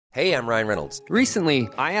Hey, I'm Ryan Reynolds. Recently,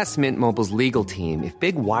 I asked Mint Mobile's legal team if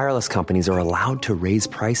big wireless companies are allowed to raise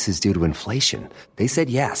prices due to inflation. They said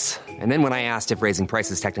yes. And then when I asked if raising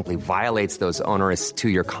prices technically violates those onerous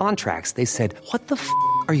two-year contracts, they said, "What the f***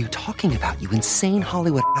 are you talking about, you insane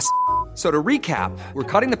Hollywood ass?" So to recap, we're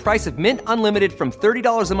cutting the price of Mint Unlimited from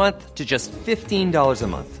 $30 a month to just $15 a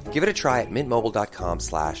month. Give it a try at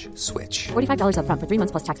mintmobile.com/switch. $45 up front for 3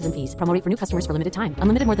 months plus taxes and fees. Promo rate for new customers for limited time.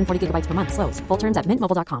 Unlimited more than 40 gigabytes per month. Slows full terms at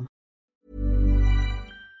mintmobile.com.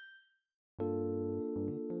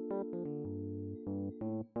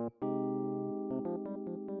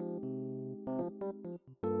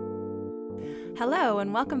 Hello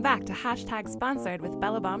and welcome back to Hashtag Sponsored with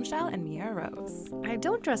Bella Bombshell and Mia Rose. I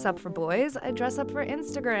don't dress up for boys. I dress up for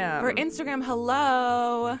Instagram. For Instagram,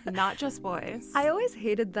 hello, not just boys. I always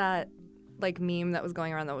hated that meme that was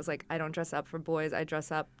going around that was like, I don't dress up for boys. I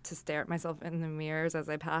dress up to stare at myself in the mirrors as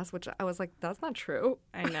I pass, which I was like, that's not true.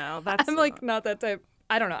 I know. That's I'm not that type.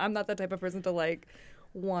 I don't know. I'm not that type of person to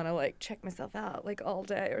want to check myself out all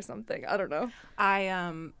day or something. I don't know.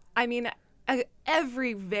 I mean,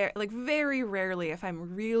 very rarely, if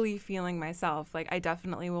I'm really feeling myself, I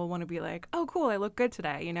definitely will want to be like, oh, cool, I look good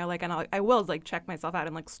today, and I will check myself out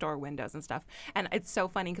in store windows and stuff. And it's so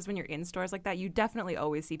funny because when you're in stores like that, you definitely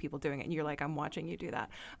always see people doing it, and you're like, I'm watching you do that.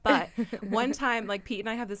 But one time, Pete and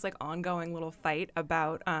I have this ongoing little fight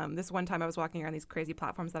about this one time I was walking around these crazy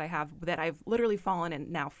platforms that I have that I've literally fallen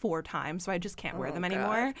in now 4 times, so I just can't wear them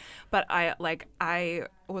anymore. But I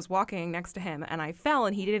was walking next to him and I fell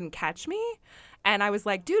and he didn't catch me. And I was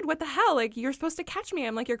like, dude, what the hell? You're supposed to catch me.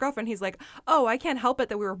 I'm like, your girlfriend. He's like, oh, I can't help it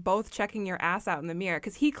that we were both checking your ass out in the mirror.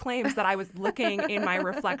 Because he claims that I was looking in my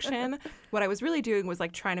reflection. What I was really doing was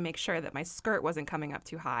trying to make sure that my skirt wasn't coming up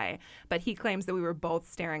too high. But he claims that we were both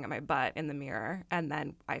staring at my butt in the mirror. And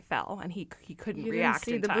then I fell and he couldn't react in time. You didn't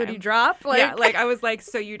see the booty drop? Yeah, I was like,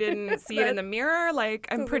 so you didn't see it in the mirror?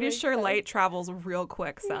 I'm pretty sure light travels real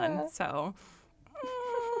quick, son. Yeah. So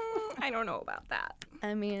I don't know about that.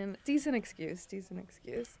 I mean, decent excuse. Do you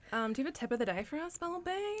have a tip of the day for us, Bella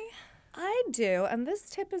Bay? I do, and this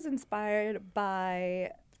tip is inspired by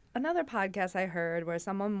another podcast I heard where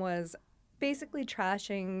someone was basically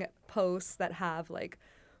trashing posts that have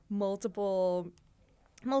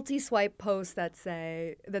multi-swipe posts that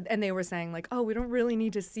say that, and they were saying oh, we don't really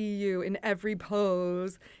need to see you in every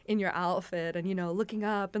pose in your outfit, and looking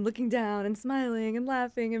up and looking down and smiling and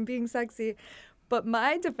laughing and being sexy. But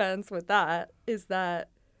my defense with that is that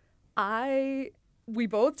we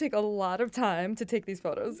both take a lot of time to take these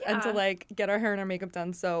photos and to get our hair and our makeup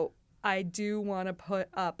done. So I do want to put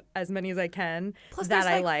up as many as I can. Plus that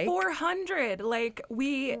there's I 400. Right.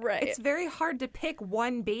 It's very hard to pick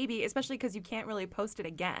one baby, especially because you can't really post it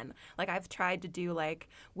again. I've tried to do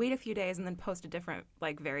wait a few days and then post a different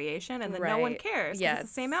variation, and then no one cares because it's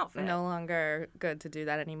the same outfit. No longer good to do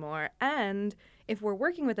that anymore. And if we're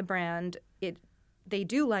working with a brand, they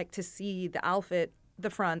do like to see the outfit,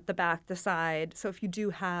 the front, the back, the side. So if you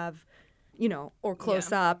do have, or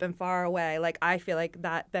close up and far away, I feel like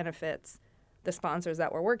that benefits the sponsors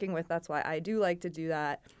that we're working with. That's why I do like to do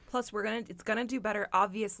that. Plus, it's gonna do better,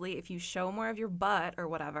 obviously, if you show more of your butt or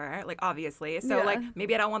whatever. Obviously. So,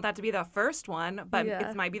 maybe I don't want that to be the first one, but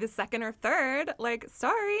it might be the second or third.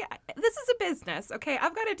 Sorry, this is a business, okay?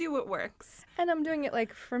 I've got to do what works. And I'm doing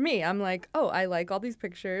it for me. I'm oh, I like all these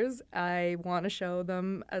pictures. I want to show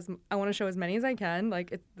them I want to show as many as I can.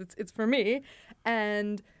 It's for me.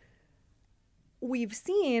 And we've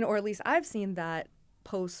seen, or at least I've seen, that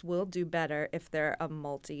posts will do better if they're a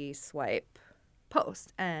multi-swipe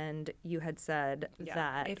post. And you had said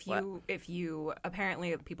that if you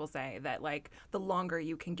apparently people say that the longer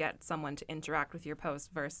you can get someone to interact with your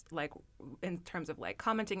post versus in terms of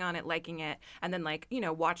commenting on it, liking it, and then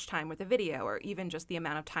watch time with a video, or even just the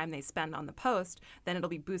amount of time they spend on the post, then it'll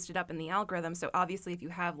be boosted up in the algorithm. So obviously if you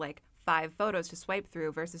have 5 photos to swipe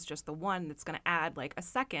through versus just the one, that's going to add a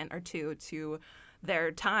second or two to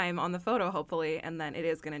their time on the photo, hopefully, and then it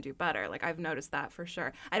is going to do better. I've noticed that for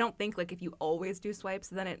sure. I don't think if you always do swipes,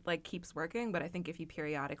 then it keeps working, but I think if you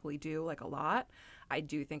periodically do a lot, I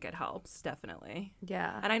do think it helps, definitely.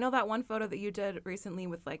 Yeah. And I know that one photo that you did recently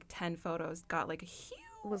with 10 photos got a huge...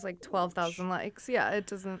 It was 12,000 likes. Yeah, it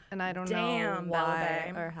doesn't, and I don't know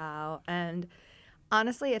why or how. And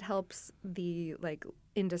honestly, it helps the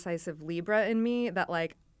indecisive Libra in me that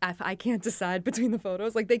if I can't decide between the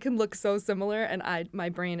photos, they can look so similar, and my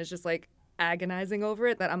brain is just agonizing over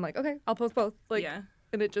it, that I'm okay, I'll post both.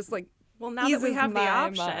 And it just well, now that we have the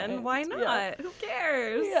option, mind. why not? Yeah. Who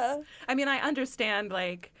cares? Yeah. I mean, I understand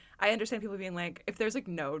I understand people being like, if there's like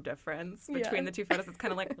no difference between the two photos, it's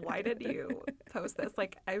kind of like, why did you post this?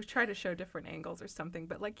 Like, I try to show different angles or something,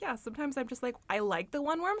 but like, yeah, sometimes I'm just like, I like the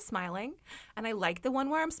one where I'm smiling, and I like the one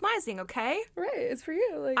where I'm smizing. Okay, Right, it's for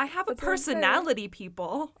you. Like, I have a that's what I'm saying. personality,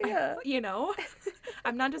 people. Yeah. You know,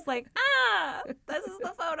 I'm not just like, this is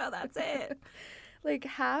the photo. That's it. Like,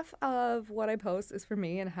 half of what I post is for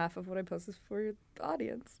me and half of what I post is for the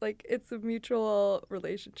audience. Like, it's a mutual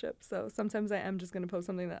relationship. So sometimes I am just going to post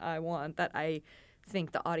something that I want that I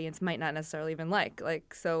think the audience might not necessarily even like.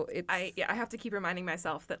 Like, so it's... I have to keep reminding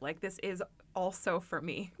myself that, like, this is also for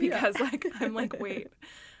me because, like, I'm like, wait,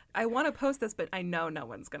 I want to post this, but I know no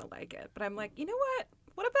one's going to like it. But I'm like, you know what?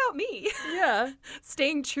 What about me? Yeah.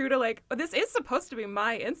 Staying true to, like, this is supposed to be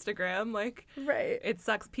my Instagram. Like, Right. it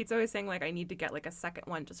sucks. Pete's always saying, like, I need to get, like, a second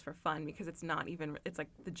one just for fun because it's not even, it's, like,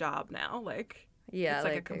 the job now. Like, Yeah, it's,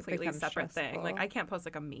 like a it completely becomes separate thing. Like, stressful. I can't post,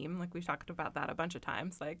 like, a meme. Like, we've talked about that a bunch of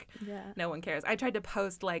times. Like, Yeah. no one cares. I tried to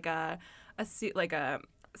post, like,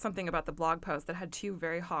 something about the blog post that had two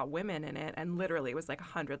very hot women in it, and literally it was like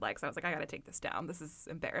 100 likes. I was like, I gotta take this down. This is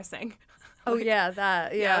embarrassing. Oh, yeah,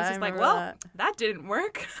 that. Yeah, I was just like, remember well, that didn't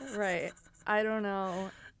work. that. Right. I don't know.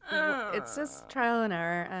 It's just trial and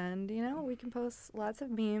error. And, you know, we can post lots of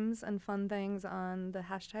memes and fun things on the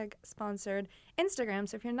hashtag sponsored Instagram.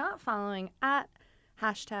 So if you're not following at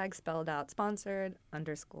hashtag spelled out sponsored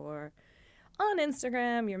 _ on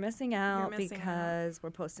Instagram, you're missing out because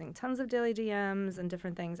we're posting tons of daily DMs and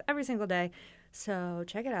different things every single day. So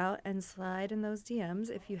check it out and slide in those DMs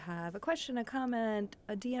if you have a question, a comment,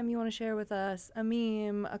 a DM you want to share with us, a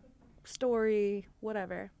meme, a story,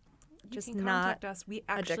 whatever. Just Just contact not us. We a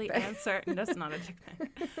dick actually pic. answer. That's not a dick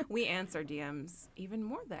pic. We answer DMs even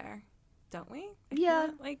more there, don't we? I feel Yeah.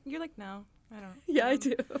 like you're like, no, I don't. Yeah, I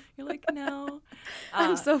do. You're like, no.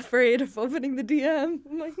 I'm so afraid of opening the DM.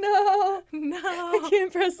 I'm like, no, No. I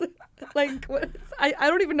can't press it. Like, what? I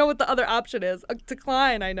don't even know what the other option is.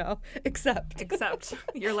 Decline, I know. Accept. Except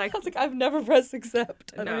you're like, I was like, I've never pressed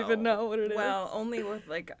accept. I don't no. even know what it is. Well, only with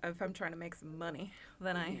like if I'm trying to make some money,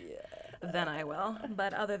 then I will.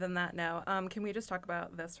 But other than that, no. Can we just talk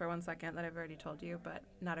about this for 1 second that I've already told you, but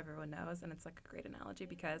not everyone knows, and it's like a great analogy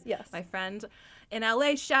because Yes. my friend in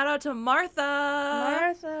LA, shout out to Martha.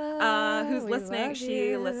 Martha, Who's we listening. love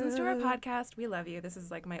She listens to our you. podcast. We love you. This is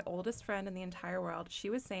like my oldest friend in the entire world. She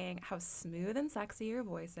was saying how smooth and sexy your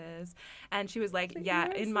voice is. And she was like, yeah,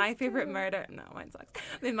 yours in My is Favorite too. Murder. No, mine sucks.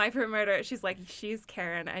 In My Favorite Murder, she's like, she's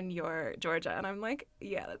Karen and you're Georgia. And I'm like,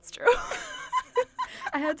 yeah, that's true.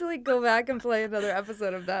 I had to like go back and play another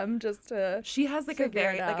episode of them just to. She has like a figure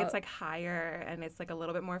it very like it's out. like higher and it's like a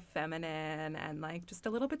little bit more feminine and like just a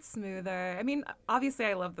little bit smoother. I mean, obviously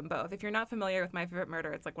I love them both. If you're not familiar with My Favorite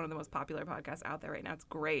Murder, it's like one of the most popular podcasts out there right now. It's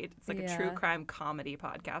great. It's like a true Yeah. crime comedy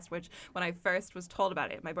podcast, which when I first was told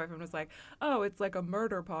about it, my boyfriend was like, "Oh, it's like a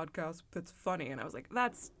murder podcast that's funny." And I was like,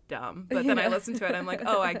 "That's dumb." But then I Yeah. listened to it, I'm like,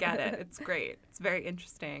 "Oh, I get it. It's great. It's very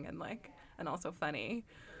interesting and like and also funny."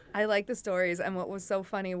 I like the stories, and what was so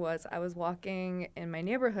funny was I was walking in my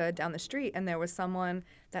neighborhood down the street, and there was someone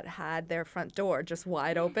that had their front door just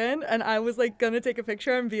wide open, and I was like gonna take a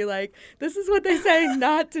picture and be like, "This is what they say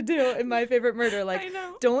not to do in My Favorite Murder. Like, I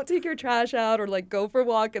know. don't take your trash out, or like go for a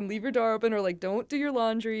walk and leave your door open, or like don't do your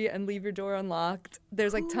laundry and leave your door unlocked."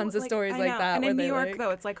 There's like tons of stories I like know. that. And where in New they, York, like-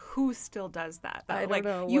 though, it's like who still does that? Though? I don't like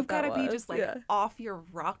know you've what got to that be was. just like Yeah. off your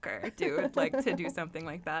rocker, dude, like to do something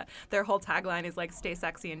like that. Their whole tagline is like "Stay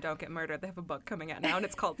sexy and don't get murdered." They have a book coming out now, and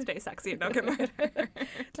it's called "Stay Sexy and Don't Get Murdered." That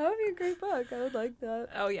would be a great book. I would like that.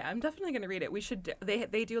 Oh yeah, I'm definitely gonna read it. We should.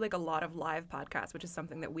 They do like a lot of live podcasts, which is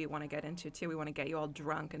something that we want to get into too. We want to get you all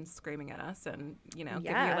drunk and screaming at us, and give you like a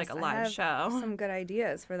Yes, I live have show. Some good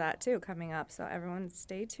ideas for that too coming up. So everyone,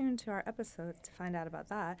 stay tuned to our episodes to find out about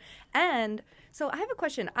that. And so I have a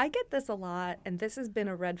question. I get this a lot, and this has been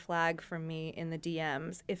a red flag for me in the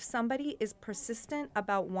DMs. If somebody is persistent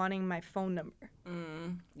about wanting my phone number,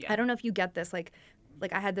 Yeah. I don't know if you get this. Like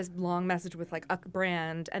I had this long message with like a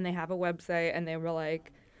brand, and they have a website, and they were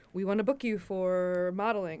like, "We want to book you for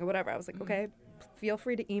modeling or whatever." I was like, "Okay, feel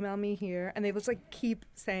free to email me here." And they just like keep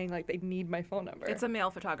saying like they need my phone number. It's a male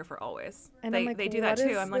photographer always. And they I'm like, they do that what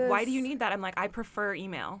too. is I'm like, why do you this? need that? I'm like, I prefer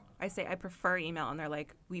email. I say I prefer email, and they're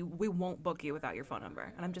like, we won't book you without your phone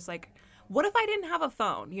number. And I'm just like, what if I didn't have a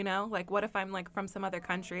phone? You know, like what if I'm like from some other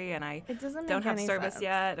country and I It doesn't don't make have any service sense.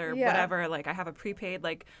 yet or Yeah. whatever? Like I have a prepaid,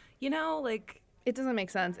 like like. It doesn't make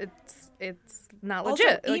sense. It's not Also,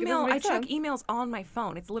 legit. Like, it email. doesn't I make check sense. emails on my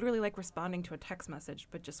phone. It's literally like responding to a text message,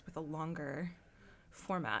 but just with a longer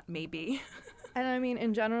format, maybe. And I mean,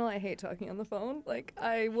 in general, I hate talking on the phone. Like,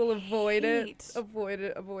 I will avoid it. Avoid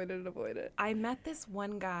it. I met this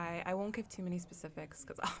one guy. I won't give too many specifics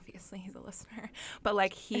because obviously he's a listener. But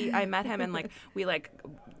like I met him and like we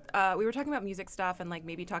were talking about music stuff and like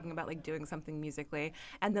maybe talking about like doing something musically.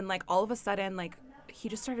 And then like all of a sudden like he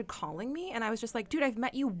just started calling me and I was just like, dude, I've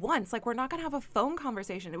met you once. Like, we're not going to have a phone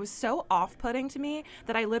conversation. It was so off-putting to me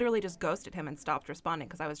that I literally just ghosted him and stopped responding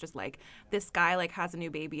because I was just like, this guy like has a new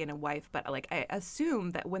baby and a wife, but like I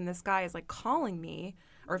assume that when this guy is like calling me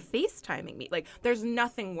or FaceTiming me, like there's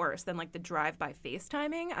nothing worse than like the drive-by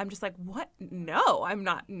FaceTiming. I'm just like, what? No, I'm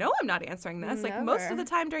not answering this. Like most of the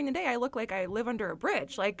time during the day I look like I live under a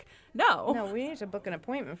bridge. Like, no. No, we need to book an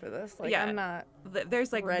appointment for this. Like, yeah, I'm not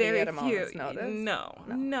there's like ready very at a few. moment's notice. No.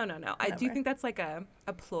 I do think that's like a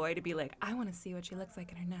ploy to be like, I want to see what she looks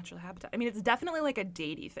like in her natural habitat. I mean, it's definitely like a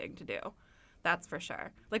datey thing to do. That's for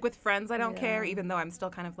sure. Like with friends, I don't care, even though I'm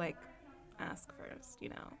still kind of like, ask first, you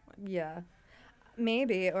know? Yeah.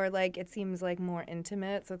 Maybe, or like it seems like more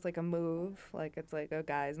intimate, so it's like a move, like it's like a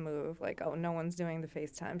guy's move, like, oh, no one's doing the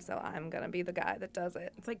FaceTime, so I'm gonna be the guy that does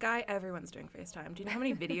it. It's like, guy, everyone's doing FaceTime. Do you know how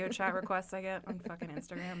many video chat requests I get on fucking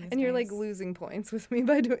Instagram these And you're days? like losing points with me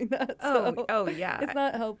by doing that. So Oh yeah. it's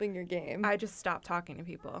not helping your game. I just stopped talking to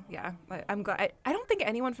people. Yeah, I'm glad. I don't think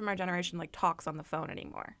anyone from our generation like talks on the phone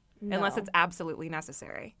anymore, unless No. it's absolutely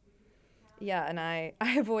necessary. Yeah, and I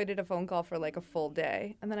avoided a phone call for like a full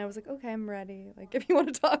day. And then I was like, okay, I'm ready. Like, if you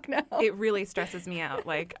want to talk now. It really stresses me out.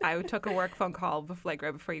 Like, I took a work phone call like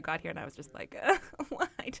right before you got here, and I was just like, why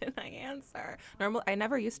didn't I answer? I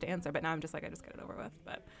never used to answer, but now I'm just like, I just get it over with.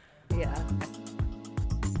 But Yeah.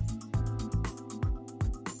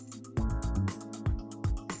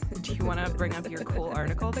 do you want to bring up your cool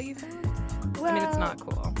article that you found? Well, I mean, it's not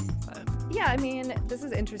cool, but yeah, I mean, this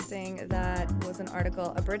is interesting. That was an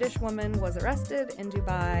article. A British woman was arrested in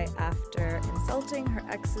Dubai after insulting her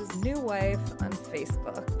ex's new wife on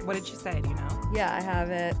Facebook. what did she say? Do you know? Yeah, I have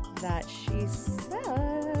it. That she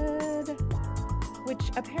said,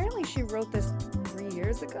 which apparently she wrote this 3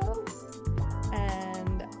 years ago,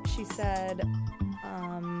 and she said,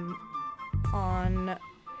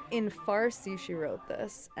 in Farsi she wrote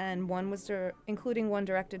this, and one was including one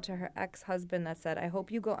directed to her ex-husband that said, "I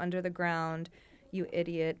hope you go under the ground, you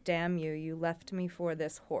idiot. Damn you, you left me for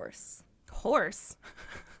this horse." Horse.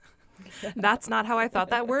 That's not how I thought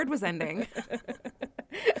that word was ending.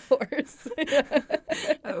 Horse.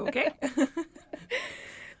 Okay.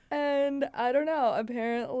 And I don't know,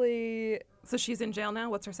 apparently So she's in jail now?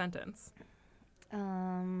 What's her sentence?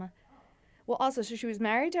 well, also, so she was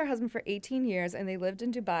married to her husband for 18 years, and they lived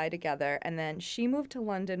in Dubai together, and then she moved to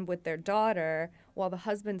London with their daughter while the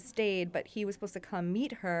husband stayed, but he was supposed to come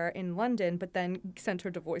meet her in London, but then sent her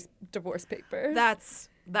divorce papers. That's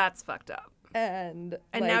fucked up. And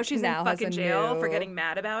And like, now she's in has fucking a jail for new- getting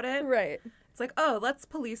mad about it. Right. It's like, oh, let's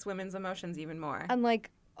police women's emotions even more. And like,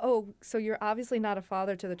 oh, so you're obviously not a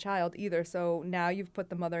father to the child either, so now you've put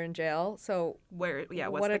the mother in jail, so What's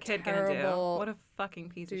what the a kid gonna do? terrible What a fucking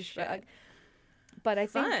piece of douchebag. shit. But I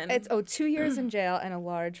think Fun. it's 2 years in jail and a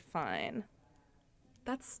large fine.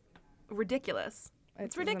 That's ridiculous.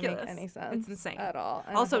 It's doesn't make ridiculous. any sense It's insane. at all.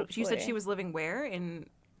 And Also, you said hopefully- she was living where? In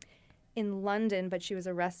in London, but she was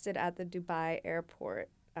arrested at the Dubai airport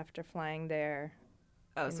after flying there.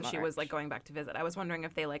 Oh, in so she was like March. going back to visit. I was wondering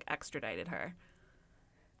if they like extradited her.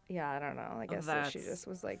 Yeah, I don't know. I guess that she That's just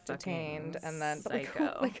was like fucking detained, and then but,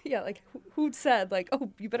 psycho. who said like,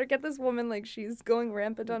 oh, you better get this woman, like she's going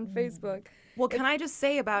rampant on Facebook. Well, can I just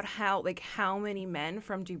say about how many men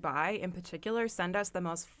from Dubai in particular send us the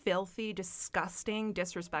most filthy, disgusting,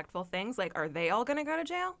 disrespectful things? Like, are they all gonna go to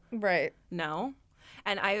jail? Right. No.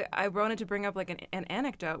 And I wanted to bring up like an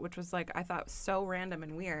anecdote, which was like I thought so random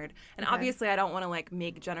and weird. And obviously I don't want to like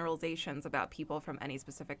make generalizations about people from any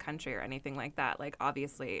specific country or anything like that. Like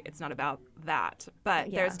obviously it's not about that. But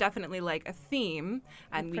there's definitely like a theme,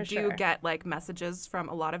 and we For do sure. get like messages from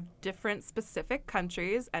a lot of different specific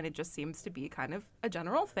countries, and it just seems to be kind of a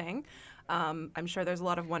general thing. I'm sure there's a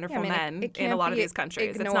lot of wonderful I mean, men it in a can't lot of be these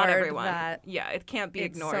countries. It's not ignored everyone. that Yeah, it can't be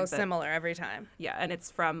It's ignored. so that- similar every time. Yeah, and it's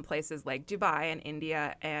from places like Dubai and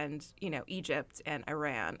India and, Egypt and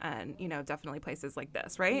Iran and, definitely places like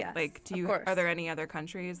this, right? Yes, like, of course. are there any other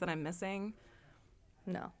countries that I'm missing?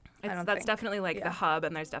 No. That's think. definitely like Yeah. the hub,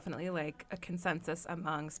 and there's definitely like a consensus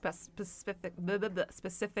among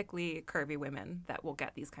specifically curvy women that will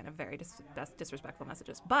get these kind of very disrespectful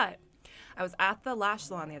messages. But I was at the lash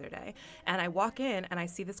salon the other day, and I walk in and I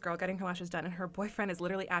see this girl getting her lashes done, and her boyfriend is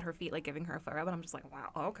literally at her feet, like giving her a foot rub, and I'm just like,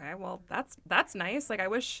 wow, okay, well that's nice. Like I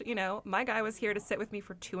wish my guy was here to sit with me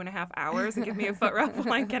for 2.5 hours and give me a foot rub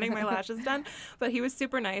while I'm getting my lashes done. But he was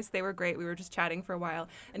super nice. They were great. We were just chatting for a while,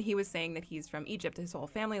 and he was saying that he's from Egypt. His whole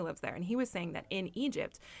family lives there, and he was saying that in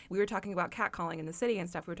Egypt, we were talking about catcalling in the city and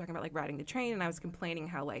stuff. We were talking about like riding the train, and I was complaining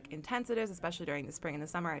how like intense it is, especially during the spring and the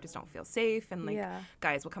summer. I just don't feel safe, and like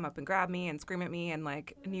guys will come up and grab me and scream at me, and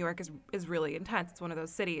like New York is really intense. It's one of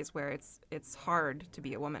those cities where it's hard to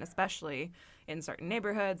be a woman, especially in certain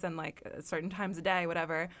neighborhoods and like certain times of day,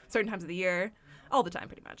 whatever, certain times of the year, all the time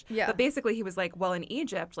pretty much. Yeah. But basically he was like, well, in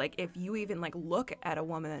Egypt, like if you even like look at a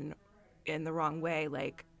woman in the wrong way,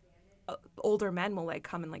 like older men will like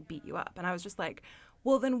come and like beat you up. And I was just like,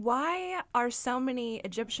 well, then why are so many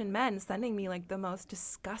Egyptian men sending me like the most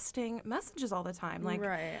disgusting messages all the time? Like,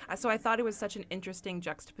 Right. So I thought it was such an interesting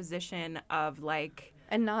juxtaposition of like,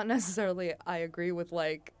 And not necessarily I agree with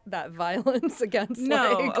like that violence against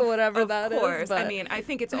no, like of, whatever of that is. course. But I mean, I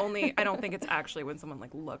think it's only. I don't think it's actually when someone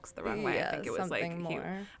like looks the wrong way. I Yeah, think it was like. something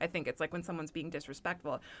more. I think it's like when someone's being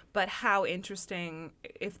disrespectful. But how interesting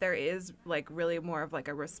if there is like really more of like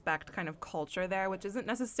a respect kind of culture there, which isn't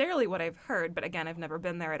necessarily what I've heard. But again, I've never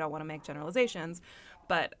been there. I don't want to make generalizations.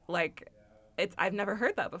 But like, I've never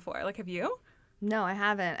heard that before. Like, have you? No, I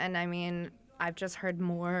haven't. And I mean, I've just heard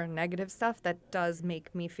more negative stuff that does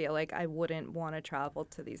make me feel like I wouldn't want to travel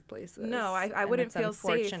to these places. No, I And wouldn't it's feel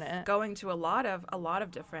safe unfortunate. going to a lot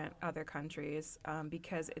of different other countries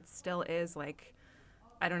because it still is like,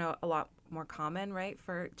 I don't know, a lot more common, right,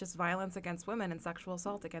 for just violence against women and sexual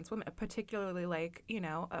assault against women, particularly like,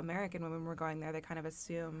 American women were going there. They kind of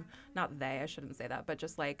assume, not they, I shouldn't say that, but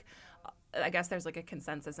just like, I guess there's like a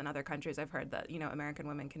consensus in other countries. I've heard that, American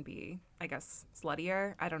women can be, I guess,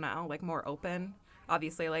 sluttier. I don't know, like more open.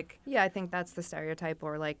 Obviously, like. Yeah, I think that's the stereotype,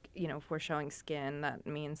 or like, if we're showing skin, that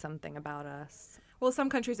means something about us. Well, some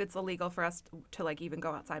countries it's illegal for us to like even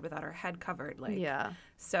go outside without our head covered. Like, Yeah.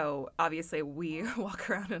 So obviously we walk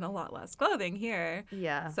around in a lot less clothing here.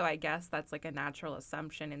 Yeah. So I guess that's like a natural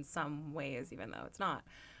assumption in some ways, even though it's not.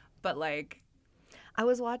 But like. I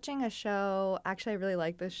was watching a show. Actually, I really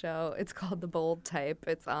like this show. It's called The Bold Type.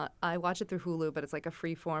 It's I watch it through Hulu, but it's like a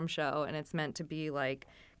free-form show, and it's meant to be like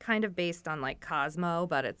kind of based on like Cosmo,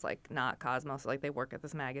 but it's like not Cosmo. So like they work at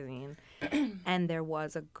this magazine, and there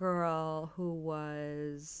was a girl who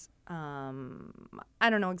was I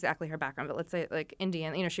don't know exactly her background, but let's say like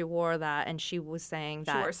Indian. She wore that, and she was saying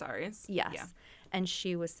that She wore saris. Yes, Yeah. and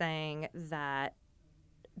she was saying that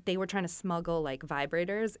they were trying to smuggle like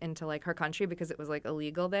vibrators into like her country because it was like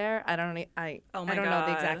illegal there. I don't know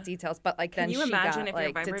the exact God. details, but like Can then you she imagine got if your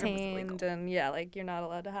like vibrator was detained illegal? and yeah, like you're not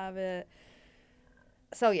allowed to have it.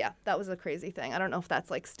 So yeah, that was a crazy thing. I don't know if that's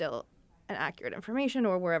like still an accurate information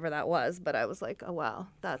or wherever that was, but I was like, oh wow,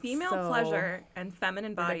 that's Female so pleasure and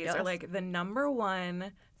feminine bodies are ridiculous. like the number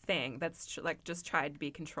one thing that's like just tried to be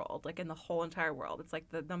controlled, like in the whole entire world. It's like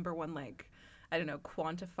the number one, like, I don't know,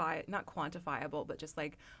 not quantifiable, but just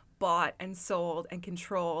like bought and sold and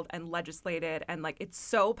controlled and legislated, and like it's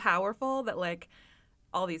so powerful that like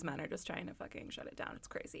all these men are just trying to fucking shut it down. It's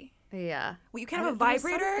crazy. Yeah. Well, you can't have a There was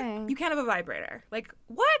vibrator. something. You can't have a vibrator. Like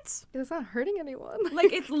what? It's not hurting anyone.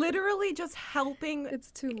 Like it's literally just helping.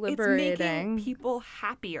 It's too It's liberating. making people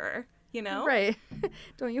happier. Right.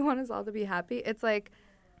 Don't you want us all to be happy? It's like,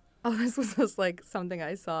 oh, this was just like something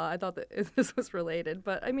I saw. I thought that this was related,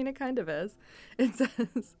 but I mean, it kind of is. It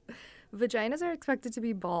says, vaginas are expected to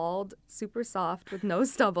be bald, super soft, with no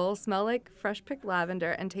stubble, smell like fresh-picked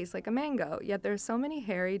lavender, and taste like a mango. Yet there are so many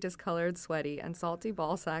hairy, discolored, sweaty, and salty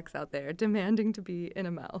ball sacks out there demanding to be in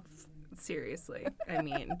a mouth. Seriously. I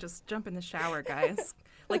mean, just jump in the shower, guys.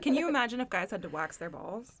 Like, can you imagine if guys had to wax their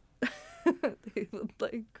balls? They would,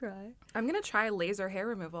 like, cry. I'm going to try laser hair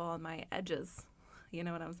removal on my edges. You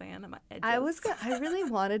know what I'm saying? On my edges. I really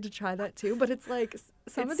wanted to try that too, but it's like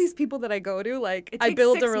some of It's- these people that I go to, like It I takes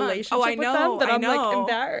build a 6 months. relationship Oh, I with know, them that I I'm like know.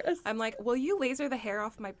 embarrassed. I'm like, will you laser the hair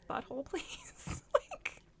off my butthole, please?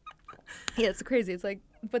 Like, Yeah, it's crazy. It's like,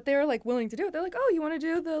 but they're like willing to do it. They're like, oh, you want to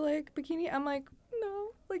do the like bikini? I'm like,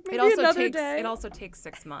 no, like maybe another day. It also takes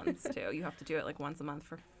 6 months too. You have to do it like once a month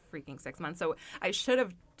for freaking 6 months. So I should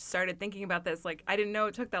have started thinking about this. Like I didn't know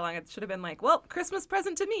it took that long. It should have been like, well, Christmas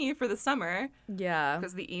present to me for the summer, Yeah.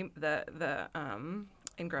 because the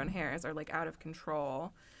ingrown hairs are like out of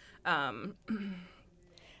control.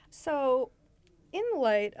 So, in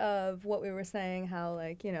light of what we were saying, how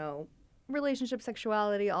like relationship,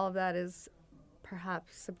 sexuality, all of that is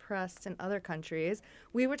perhaps suppressed in other countries.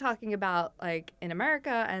 We were talking about like in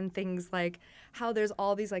America and things like how there's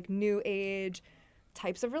all these like new age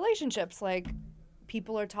types of relationships. Like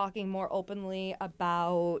people are talking more openly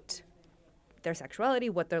about their sexuality,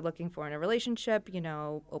 what they're looking for in a relationship, you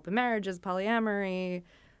know, open marriages, polyamory,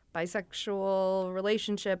 bisexual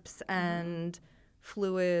relationships, and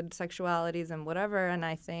fluid sexualities and whatever. And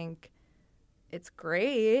I think it's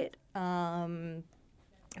great.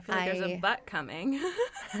 I feel like there's a but coming. You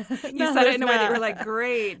No, said it there's in a way that you were not. like,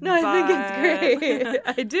 great. No, I think it's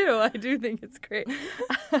but- great. I do think it's great.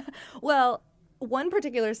 Well, one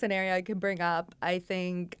particular scenario I could bring up, I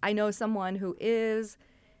know someone who is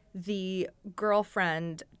the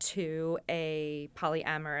girlfriend to a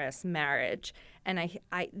polyamorous marriage, and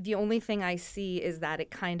I the only thing I see is that it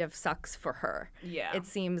kind of sucks for her. Yeah. It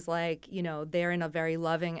seems like, you know, they're in a very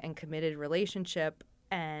loving and committed relationship,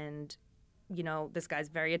 and you know, this guy's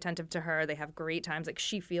very attentive to her. They have great times. Like,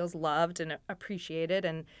 she feels loved and appreciated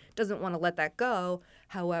and doesn't want to let that go.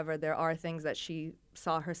 However, there are things that she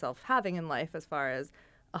saw herself having in life as far as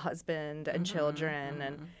a husband and children.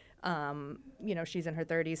 And, you know, she's in her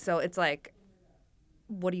 30s. So it's like,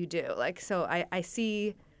 what do you do? Like, so I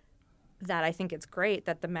see that. I think it's great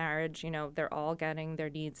that the marriage, you know, they're all getting their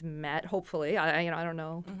needs met, hopefully. I don't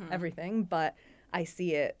know everything, but I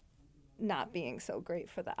see it not being so great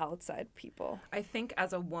for the outside people. I think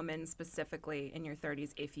as a woman specifically in your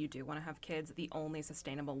 30s, if you do want to have kids, the only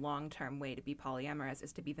sustainable long-term way to be polyamorous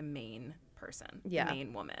is to be the main person, Yeah. the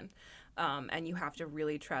main woman. And you have to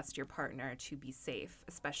really trust your partner to be safe,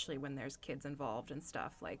 especially when there's kids involved and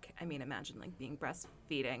stuff. Like, I mean, imagine like being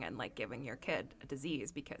breastfeeding and like giving your kid a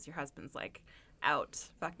disease because your husband's like out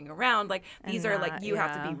fucking around. Like, these And are like, not- you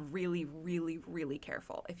have to yeah. be really, really, really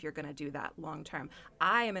careful if you're going to do that long term.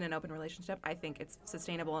 I am in an open relationship. I think it's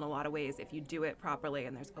sustainable in a lot of ways if you do it properly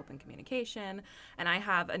and there's open communication. And I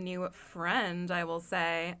have a new friend, I will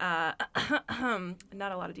say,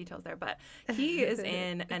 not a lot of details there, but he is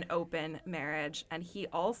in an open marriage, and he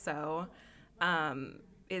also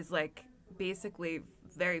is like basically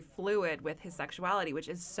very fluid with his sexuality, which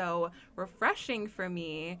is so refreshing for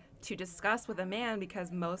me to discuss with a man,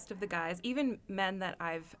 because most of the guys, even men that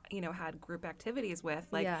I've, you know, had group activities with,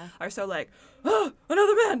 like, Yeah. are so like, oh,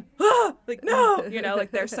 another man, ah, like, no, you know,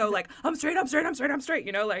 like, they're so like, I'm straight,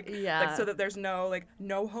 you know, like, Yeah. so that there's no, like,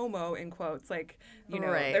 no homo in quotes, like, you know,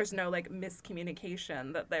 Right. there's no, like,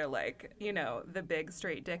 miscommunication that they're, like, you know, the big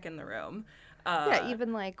straight dick in the room. Yeah,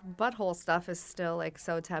 even like butthole stuff is still like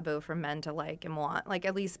so taboo for men to like and want. Like,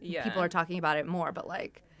 at least Yeah. people are talking about it more, but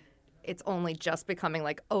like it's only just becoming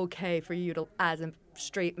like okay for you to, as a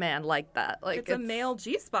straight man, like that. Like, It's a male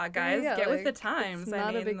G-spot, guys. Yeah, Get with the like, times. It's I not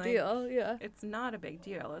a mean, big like, deal. Yeah. It's not a big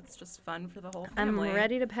deal. It's just fun for the whole I'm family.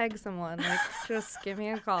 ready to peg someone. Like, just give me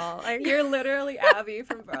a call. Like, You're literally Abby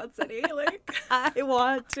from Broad City. Like, I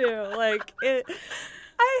want to. Like, it.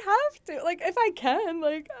 I have to. Like, if I can,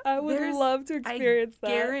 like, I would there's- love to experience I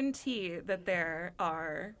that. guarantee that there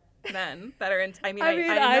are men that are in. I mean,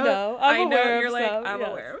 I know. I'm I know aware you're of like, some, I'm yes.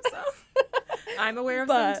 aware of some. I'm aware of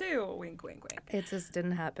But- some too. Wink, wink, wink. It just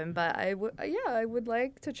didn't happen, but I would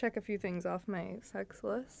like to check a few things off my sex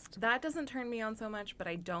list. That doesn't turn me on so much, but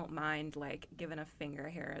I don't mind like giving a finger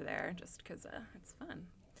here or there just because it's fun.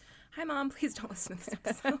 Hi, Mom. Please don't listen to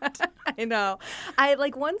this episode. I know. I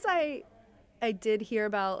like once I did hear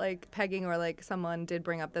about like pegging, or like someone did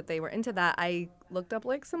bring up that they were into that. I looked up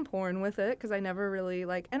like some porn with it because I never really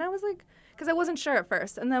like, and I was like, because I wasn't sure at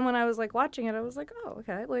first, and then when I was like watching it, I was like, oh,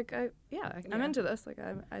 okay, like I'm Yeah. into this. Like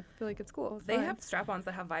I feel like it's cool. It's They fun. have strap-ons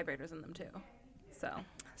that have vibrators in them too.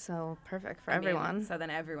 so perfect for I mean, everyone. so then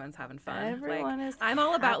everyone's having fun. Everyone like, is I'm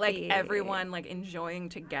all about like happy. everyone like enjoying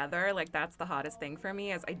together. Like, that's the hottest thing for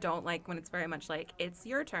me. Is I don't like when it's very much like, it's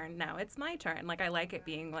your turn now, it's my turn. Like, I like it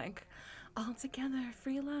being like all together,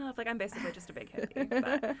 free love. Like, I'm basically just a big hippie,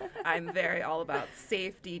 but I'm very all about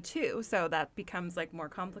safety too. So that becomes like more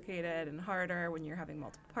complicated and harder when you're having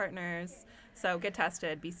multiple partners. So get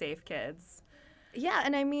tested, be safe, kids. Yeah,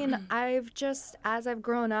 and I mean, as I've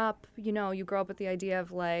grown up, you know, you grow up with the idea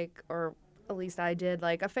of like, or at least I did,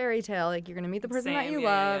 like a fairy tale. Like, you're gonna meet the person that Same, you yeah,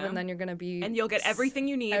 love, yeah. and then you're gonna be, And you'll get everything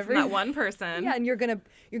you need from that one person. yeah, and you're gonna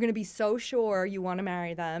be so sure you want to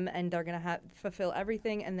marry them, and they're gonna fulfill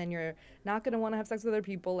everything, and then you're not gonna want to have sex with other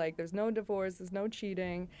people. Like, there's no divorce, there's no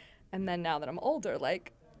cheating, and then now that I'm older,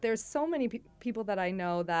 like, there's so many people that I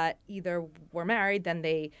know that either were married, then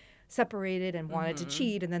they separated and wanted to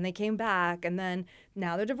cheat, and then they came back, and then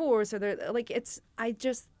now they're divorced, or they're like, I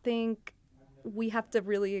just think we have to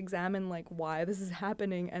really examine like why this is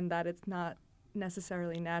happening, and that it's not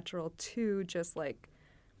necessarily natural to just like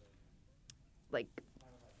like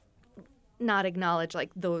not acknowledge like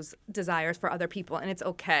those desires for other people, and it's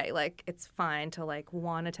okay. Like it's fine to like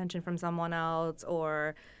want attention from someone else,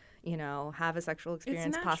 or you know, have a sexual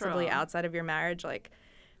experience possibly outside of your marriage. Like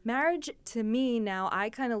marriage to me now, I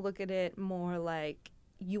kind of look at it more like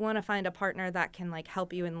you want to find a partner that can like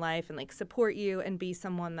help you in life and like support you and be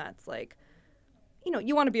someone that's like, you know,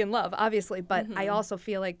 you want to be in love obviously, but I also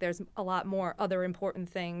feel like there's a lot more other important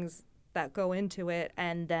things that go into it,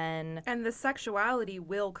 and the sexuality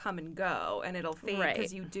will come and go, and it'll fade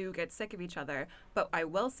because you do get sick of each other. But I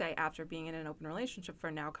will say, after being in an open relationship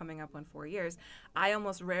for now coming up on 4 years, I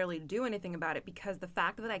almost rarely do anything about it, because the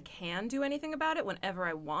fact that I can do anything about it whenever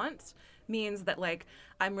I want means that like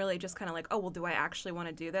I'm really just kind of like, oh well, do I actually want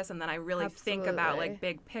to do this? And then I really think about like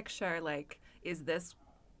big picture, like is this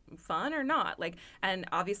fun or not? Like, and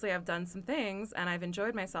obviously I've done some things and I've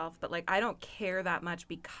enjoyed myself, but like I don't care that much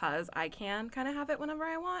because I can kind of have it whenever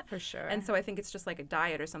I want. For sure. And so I think it's just like a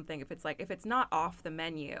diet or something. If it's not off the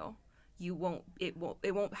menu, it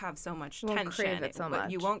won't have so much tension. You won't crave it so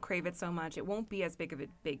much. You won't crave it so much. It won't be as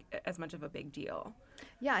much of a big deal.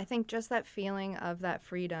 Yeah, I think just that feeling of that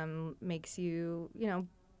freedom makes you, you know,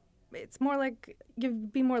 it's more like you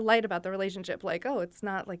be more light about the relationship. Like, oh, it's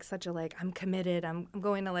not like such a like I'm committed. I'm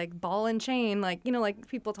going to like ball and chain. Like, you know, like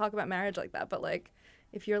people talk about marriage like that. But like,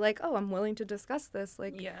 if you're like, oh, I'm willing to discuss this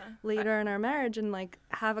like later in our marriage and like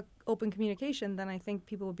have a open communication, then I think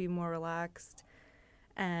people will be more relaxed.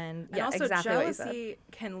 And also exactly jealousy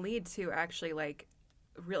can lead to actually like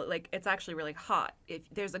really like it's actually really hot if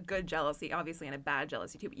there's a good jealousy, obviously, and a bad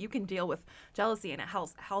jealousy too, but you can deal with jealousy in a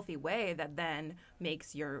healthy way that then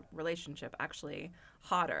makes your relationship actually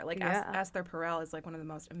hotter. Like Esther Perel is like one of the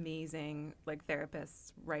most amazing like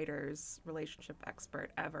therapists, writers, relationship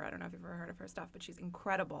expert ever. I don't know if you've ever heard of her stuff, but she's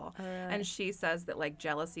incredible. And she says that like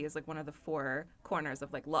jealousy is like one of the 4 corners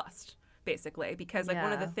of like lust, basically, because like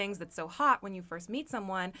one of the things that's so hot when you first meet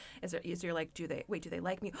someone is you're like, do they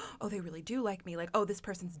like me? Oh, they really do like me. Like, oh, this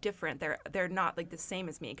person's different. They're not like the same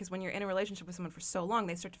as me. Because when you're in a relationship with someone for so long,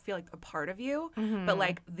 they start to feel like a part of you. But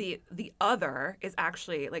like the other is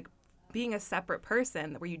actually like being a separate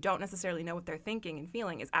person where you don't necessarily know what they're thinking and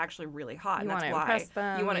feeling is actually really hot. You and that's want to why impress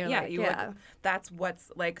them. You want to, that's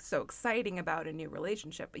what's like so exciting about a new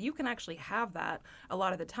relationship. But you can actually have that a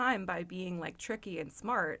lot of the time by being like tricky and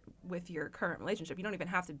smart with your current relationship. You don't even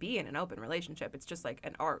have to be in an open relationship. It's just like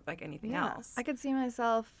an art, like anything else. I could see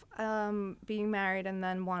myself being married and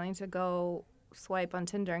then wanting to go swipe on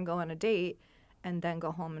Tinder and go on a date and then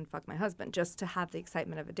go home and fuck my husband just to have the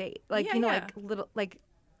excitement of a date. Like, like little like.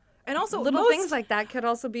 And also, little things like that could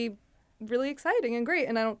also be really exciting and great,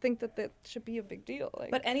 and I don't think that should be a big deal.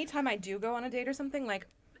 Like, but anytime I do go on a date or something, like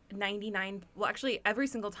every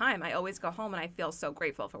single time, I always go home and I feel so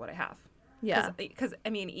grateful for what I have. Yeah. Because,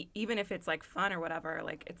 I mean, even if it's, like, fun or whatever,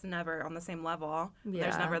 like, it's never on the same level. Yeah.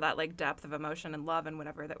 There's never that, like, depth of emotion and love and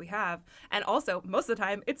whatever that we have. And also, most of the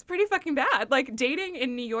time, it's pretty fucking bad. Like, dating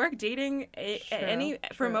in New York,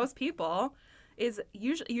 for most people is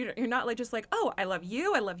usually you're not like just like, oh, I love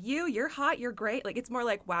you, you're hot, you're great. Like, it's more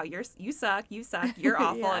like, wow, you suck, you're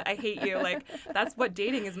awful, I hate you. Like, that's what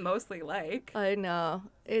dating is mostly like. I know.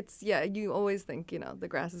 It's you always think, you know, the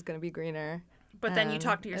grass is going to be greener. But then you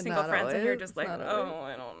talk to your single friends and you're just like, oh,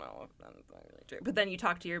 I don't know if that's not really true. But then you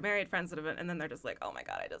talk to your married friends and then they're just like, oh my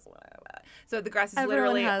God, I just want to. So the grass is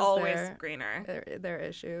literally always greener. Their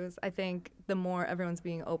issues. I think the more everyone's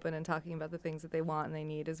being open and talking about the things that they want and they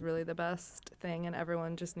need is really the best thing. And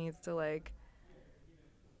everyone just needs to like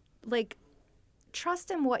trust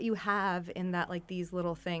in what you have in that like these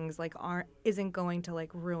little things like isn't going to like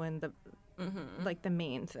ruin the like the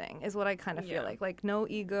main thing is what I kind of feel like no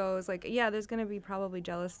egos, like there's going to be probably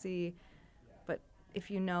jealousy, but if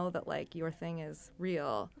you know that like your thing is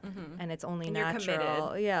real and it's only and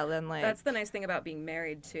natural, then like that's the nice thing about being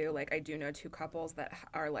married too. Like, I do know 2 couples that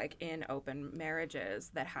are like in open marriages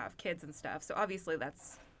that have kids and stuff, so obviously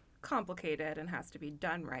that's complicated and has to be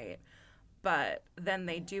done right. But then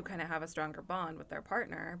they do kind of have a stronger bond with their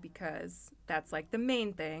partner because that's like the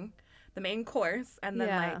main thing, the main course. And then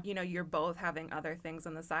like, you know, you're both having other things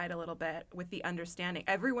on the side a little bit with the understanding.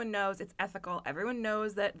 Everyone knows it's ethical. Everyone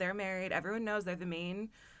knows that they're married. Everyone knows they're the main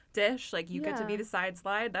dish. Like, you get to be the side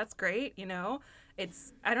slide. That's great. You know,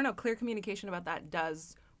 it's, I don't know, clear communication about that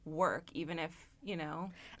does work, even if, you know.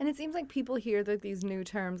 And it seems like people hear that these new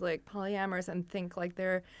terms like polyamorous and think like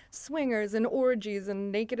they're swingers and orgies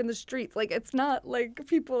and naked in the streets. Like, it's not like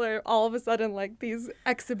people are all of a sudden like these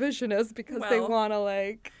exhibitionists because they want to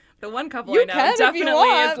like. The one couple I know definitely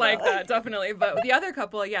is like that, definitely. But the other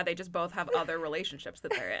couple, they just both have other relationships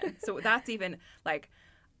that they're in. So that's even like,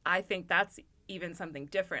 I think that's even something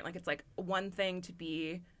different. Like, it's like one thing to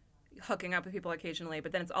be hooking up with people occasionally,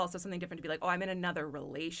 but then it's also something different to be like, oh, I'm in another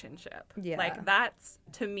relationship. Yeah. Like, that's,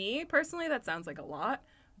 to me personally, that sounds like a lot,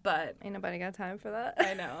 but Ain't nobody got time for that.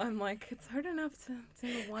 I know. I'm like, it's hard enough to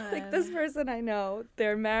do one. Like, this person I know,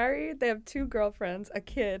 they're married, they have 2 girlfriends, a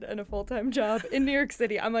kid, and a full-time job in New York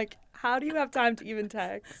City. I'm like, how do you have time to even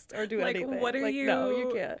text or do like, anything? what are like, you? No,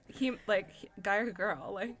 you can't. Guy or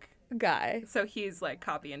girl? Like, Guy. so he's like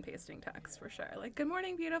copy and pasting text for sure. Like, good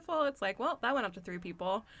morning, beautiful. It's like, well, that went up to 3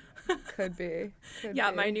 people. Could be. Yeah,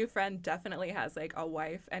 my new friend definitely has like a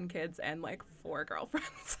wife and kids and like 4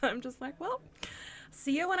 girlfriends. I'm just like, well,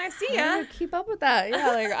 see you when I see How do ya. you keep up with that? Yeah,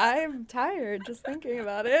 like, I'm tired just thinking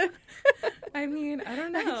about it. I mean, I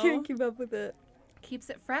don't I know. can't keep up with it. Keeps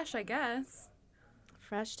it fresh, I guess.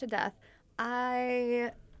 Fresh to death.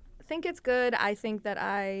 I think it's good. I think that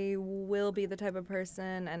I will be the type of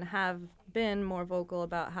person and have been more vocal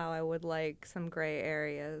about how I would like some gray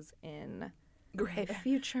areas in a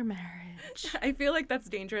future marriage. I feel like that's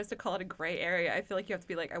dangerous to call it a gray area. I feel like you have to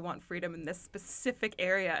be like, I want freedom in this specific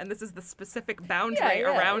area, and this is the specific boundary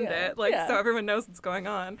around it, like so everyone knows what's going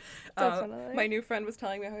on. Definitely. My new friend was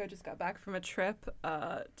telling me how I just got back from a trip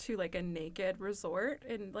to like a naked resort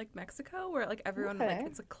in like Mexico, where like everyone like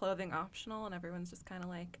it's a clothing optional, and everyone's just kind of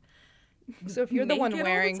like. So if you're the one naked all the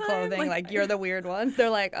wearing time, clothing, like you're the weird one, they're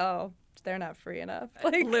like, oh, they're not free enough.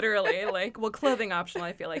 Like Literally, like, well, clothing optional.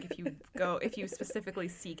 I feel like if you specifically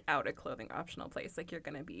seek out a clothing optional place, like you're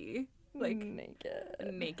gonna be like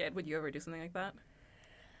naked. Would you ever do something like that?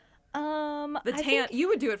 You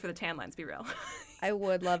would do it for the tan lines. Be real. I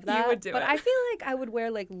would love that. You would do but it. I feel like I would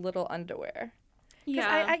wear like little underwear. Yeah.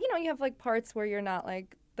 I you have like parts where you're not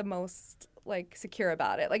like the most like secure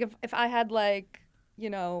about it. Like if I had like,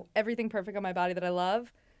 everything perfect on my body that I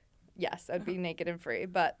love, yes, I'd be naked and free.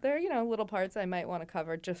 But there are, little parts I might want to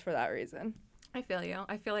cover just for that reason. I feel you.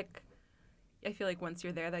 I feel like once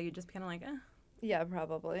you're there, though, you just kind of like, Yeah,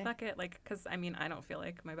 probably. fuck it. Like, because I mean, I don't feel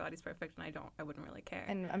like my body's perfect, and I wouldn't really care.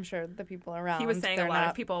 And I'm sure the people around. He was saying a lot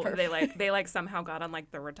of people perfect. they somehow got on like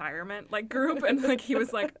the retirement like group, and like he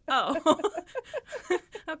was like, oh,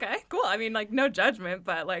 okay, cool. I mean, like no judgment,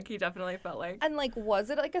 but like he definitely felt like. And like, was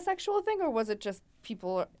it like a sexual thing, or was it just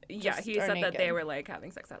people? Yeah, he are said that they naked? were like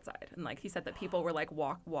having sex outside, and like he said that people were like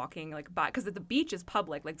walking like by, because the beach is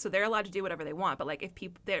public, like so they're allowed to do whatever they want, but like if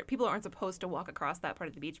people aren't supposed to walk across that part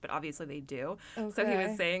of the beach, but obviously they do. So he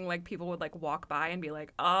was saying like people would like walk by and be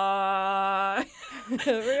like, So I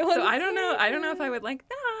don't know if I would like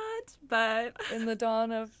that, but in the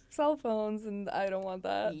dawn of cell phones, and I don't want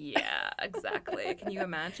that. yeah, exactly. Can you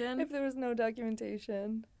imagine? If there was no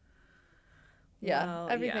documentation. Yeah, Well,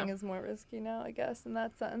 everything is more risky now, I guess, in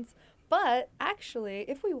that sense. But actually,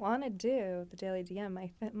 if we want to do the Daily DM,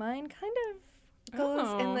 mine kind of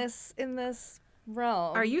goes in this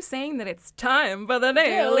realm. Are you saying that it's time for the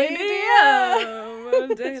Daily Daily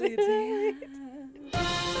DM? Daily DM.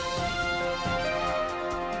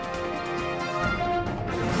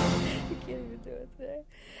 You can't even do it today.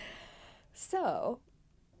 So,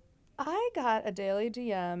 I got a Daily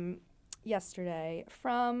DM yesterday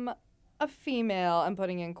from a female. I'm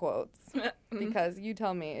putting in quotes because you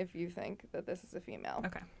tell me if you think that this is a female.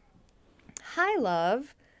 Okay. Hi,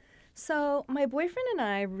 love. So, my boyfriend and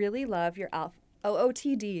I really love your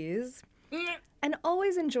OOTDs and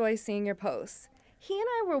always enjoy seeing your posts. He and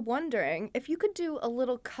I were wondering if you could do a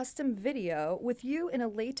little custom video with you in a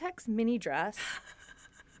latex mini dress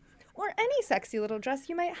or any sexy little dress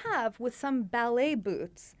you might have with some ballet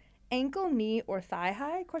boots, ankle, knee, or thigh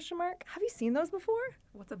high, ? Have you seen those before?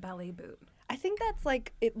 What's a ballet boot? I think that's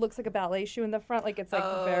like, it looks like a ballet shoe in the front. Like it's like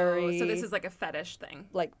very. So this is like a fetish thing.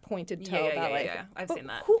 Like pointed toe ballet. Yeah. I've seen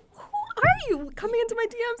that. Who are you coming into my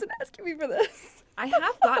DMs and asking me for this? I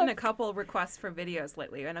have gotten a couple requests for videos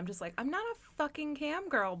lately, and I'm just like, I'm not a fucking cam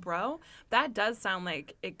girl, bro. That does sound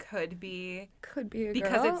like it could be a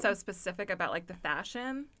because girl. it's so specific about like the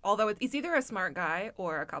fashion. Although it's either a smart guy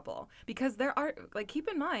or a couple, because there are like, keep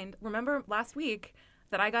in mind, remember last week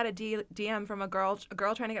that I got a DM from a girl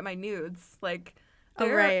trying to get my nudes. Like,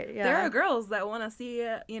 there are girls that want to see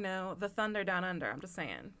the thunder down under. I'm just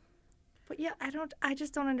saying. But yeah, I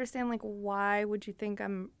just don't understand, like, why would you think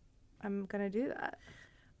I'm gonna do that?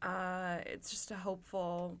 It's just a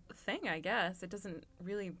hopeful thing, I guess. It doesn't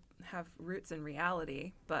really have roots in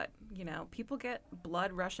reality, but people get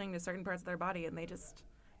blood rushing to certain parts of their body, and they just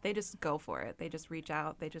go for it. They just reach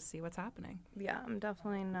out. They just see what's happening. Yeah, I'm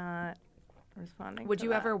definitely not responding. Would to you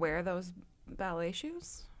that. ever wear those ballet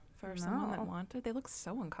shoes for someone that wanted? They look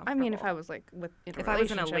so uncomfortable. I mean, if I was like if I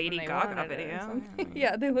was in a Lady Gaga video,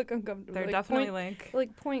 yeah, they look uncomfortable. They're like definitely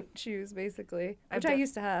like point shoes, basically, which I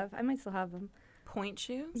used to have. I might still have them. point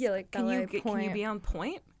shoes? Yeah, like can ballet you can you point. be on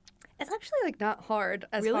point? It's actually like not hard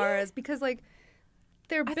as Really? far as because like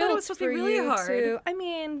they're I built thought it was supposed to for be really you hard. to. I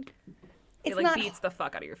mean, it's It like not. beats the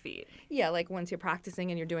fuck out of your feet. Yeah, like once you're practicing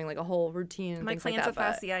and you're doing like a whole routine and My things like plantar that.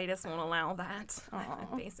 But, fasciitis won't allow that.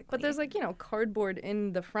 Basically, but there's like cardboard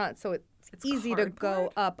in the front, so it's easy to go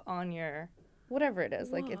cardboard? up on your whatever it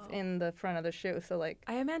is. Like it's in the front of the shoe, so like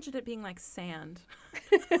I imagined it being like sand.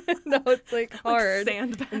 no, it's like hard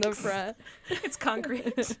sandbags. in the front. It's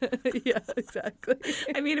concrete. Yeah, exactly.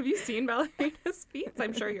 I mean, have you seen ballerinas' feet?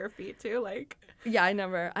 I'm sure your feet too. Like, Yeah, I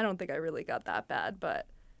don't think I really got that bad, but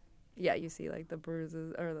yeah, you see like the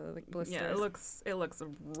bruises or the like blisters. yeah, it looks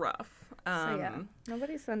rough. So yeah,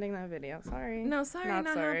 nobody's sending that video. Sorry. No, sorry, not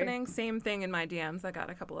sorry. happening. Same thing in my DMs. I got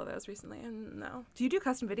a couple of those recently, and no. Do you do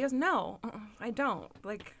custom videos? No, I don't.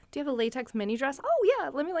 Like, Do you have a latex mini dress? Oh yeah,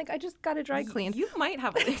 let me I just got it dry cleaned. you might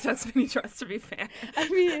have a latex mini dress. To be fair, I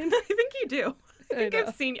mean, I think you do. I think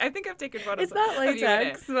know. I think I've taken photos. It's not of you in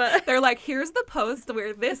latex, it. but They're like, here's the post.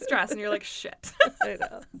 Wear this dress, and you're like, shit. I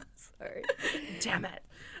know. Sorry. Damn it.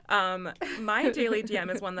 My daily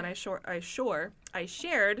DM is one that I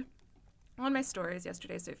shared on my stories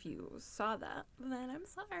yesterday. So if you saw that, then I'm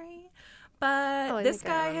sorry. But I this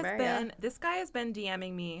think I guy remember, this guy has been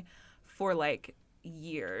DMing me for like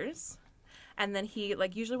years. And then he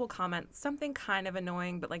like usually will comment something kind of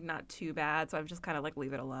annoying, but like not too bad. So I've just kind of like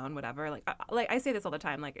leave it alone, whatever. Like I say this all the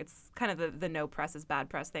time. Like it's kind of the no press is bad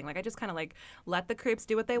press thing. Like I just kind of like let the creeps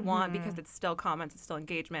do what they want because it's still comments, it's still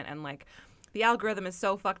engagement, and like the algorithm is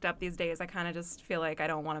so fucked up these days. I kind of just feel like I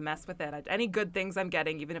don't want to mess with it. Any good things I'm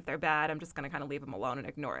getting, even if they're bad, I'm just gonna kind of leave them alone and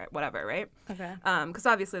ignore it, whatever, right? Okay. Because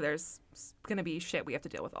obviously there's gonna be shit we have to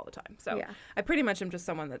deal with all the time. So Yeah. I pretty much am just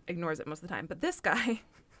someone that ignores it most of the time. But this guy.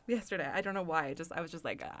 Yesterday, I don't know why. I was just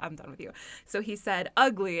like, I'm done with you. So he said,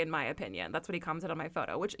 ugly in my opinion. That's what he commented on my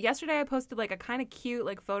photo. Which yesterday I posted like a kind of cute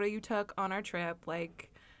like photo you took on our trip. Like,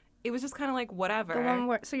 it was just kind of like whatever. The one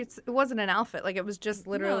where it wasn't an outfit. Like it was just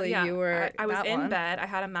literally No, yeah. you were. I was that in one. bed. I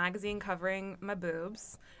had a magazine covering my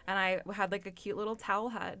boobs, and I had like a cute little towel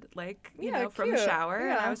head, like you Yeah, know, from the cute. shower,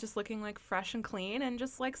 and I Yeah. was just looking like fresh and clean and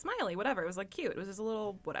just like smiley, whatever. It was like cute. It was just a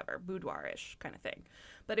little whatever boudoir-ish kind of thing,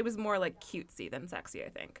 but it was more like cutesy than sexy, I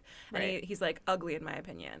think. And Right. he's like ugly in my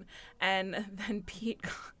opinion, and then Pete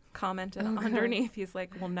commented underneath, he's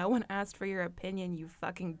like, well, no one asked for your opinion, you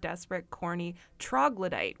fucking desperate, corny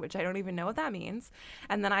troglodyte, which I don't even know what that means.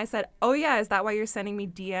 And then I said, oh yeah, is that why you're sending me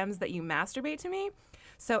DMs that you masturbate to me?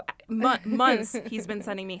 So months he's been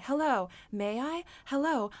sending me, hello, may I?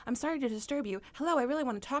 Hello, I'm sorry to disturb you. Hello, I really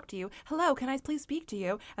want to talk to you. Hello, can I please speak to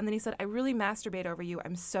you? And then he said, I really masturbate over you.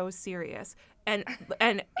 I'm so serious. And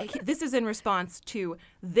this is in response to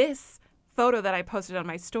this photo that I posted on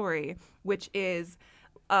my story, which is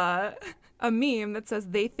a meme that says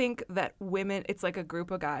they think that women, it's like a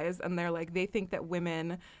group of guys, and they're like, they think that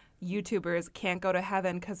women YouTubers can't go to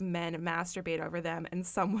heaven because men masturbate over them, and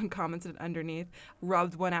someone commented underneath,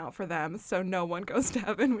 rubbed one out for them so no one goes to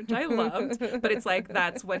heaven, which I loved. But it's like,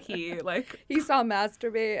 that's what he like. He saw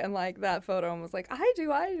masturbate and like that photo and was like, I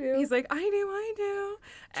do. He's like, I do.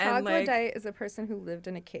 And like, Troglodyte is a person who lived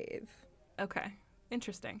in a cave. okay.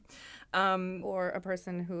 Interesting. Or a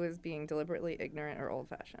person who is being deliberately ignorant or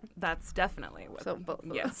old-fashioned. That's definitely what. So both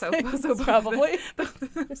of Yeah. those So things, both probably. both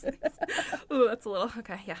of those things. Ooh, that's a little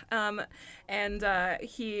okay. Yeah. And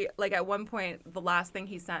he like at one point the last thing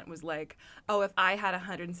he sent was like, oh, if I had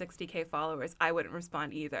 160K followers, I wouldn't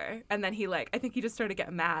respond either. And then he like, I think he just started to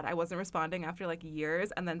get mad. I wasn't responding after like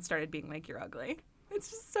years, and then started being like, you're ugly. It's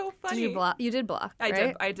just so funny. Did you block? You did block,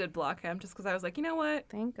 I right? did block him just because I was like, you know what?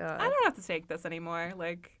 Thank God. I don't have to take this anymore.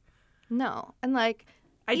 Like. No. And like,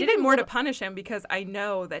 I did even it more to little- punish him because I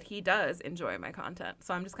know that he does enjoy my content.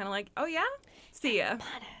 So I'm just kind of like, oh yeah? See ya.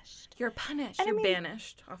 punished. You're punished. And I You're mean-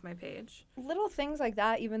 banished off my page. Little things like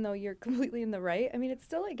that, even though you're completely in the right, I mean, it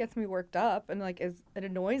still like gets me worked up and like it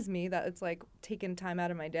annoys me that it's like taking time out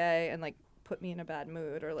of my day and like put me in a bad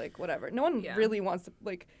mood or like whatever. No one Yeah. really wants to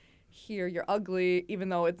like hear you're ugly, even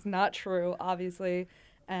though it's not true, obviously.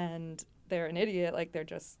 And they're an idiot. Like they're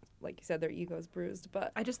just, like you said, their ego's bruised.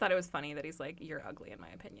 But I just thought it was funny that he's like, you're ugly in my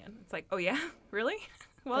opinion. It's like, oh yeah? Really?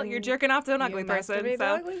 Well, Then you're jerking off to an you ugly person. masturbate to So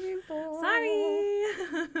ugly people.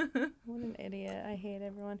 sorry. What an idiot. I hate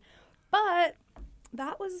everyone. But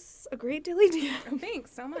that was a great daily DM.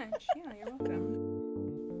 Thanks so much. Yeah, you're welcome.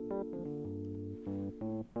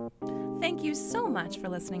 Thank you so much for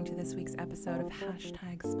listening to this week's episode of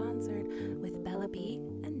Hashtag Sponsored with Bella B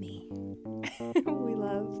and me. We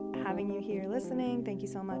love having you here listening. Thank you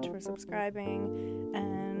so much for subscribing.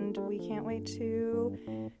 And we can't wait to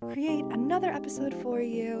create another episode for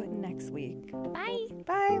you next week. Bye.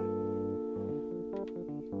 Bye.